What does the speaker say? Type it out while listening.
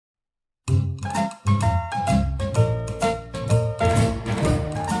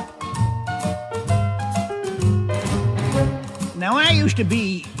used to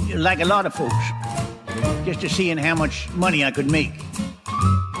be like a lot of folks, just to seeing how much money I could make.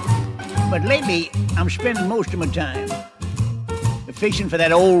 But lately, I'm spending most of my time fishing for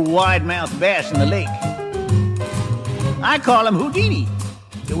that old wide-mouthed bass in the lake. I call him Houdini,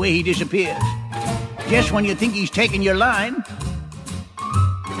 the way he disappears. Just when you think he's taking your line,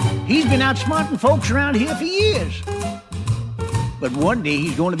 he's been outsmarting folks around here for years. But one day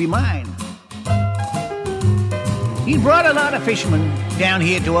he's going to be mine. He brought a lot of fishermen down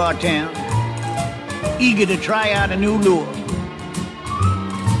here to our town, eager to try out a new lure.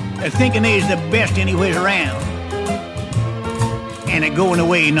 They're thinking they's the best anywhere around, and they're going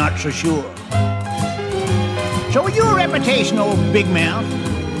away not so sure. So with your reputation, old big mouth,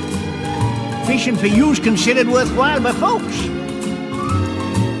 fishing for you's considered worthwhile by folks.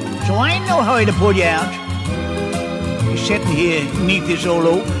 So I ain't no hurry to pull you out. You're sitting here beneath this old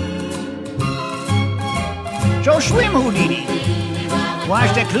oak. So swim, Houdini,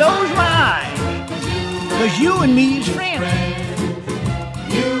 whilst I close my eyes, 'cause you and me is friends.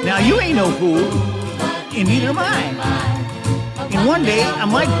 Now you ain't no fool, and neither am I. And one day I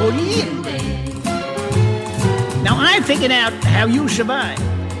might pull you in. Now I figured out how you survive,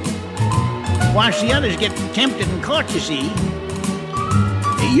 whilst the others get tempted and caught, you see.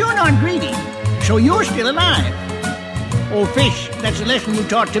 You're not greedy, so you're still alive. Oh, fish, that's a lesson you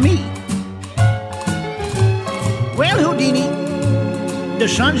taught to me. Well, Houdini, the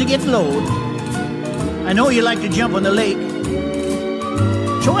sun's getting low. I know you like to jump on the lake,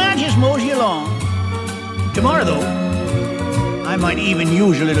 so I'll just mosey along. Tomorrow, though, I might even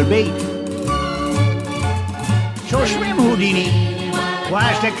use a little bait. So swim, Houdini,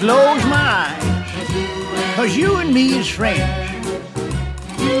 whilst I close my eyes, 'cause you and me is friends.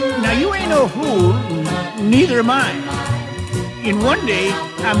 Now you ain't no fool, neither am I. And one day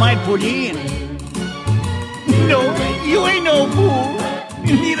I might pull you in. No, you ain't no fool,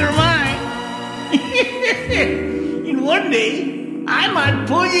 neither am I. And one day I might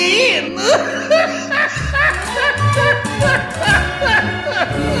pull you in.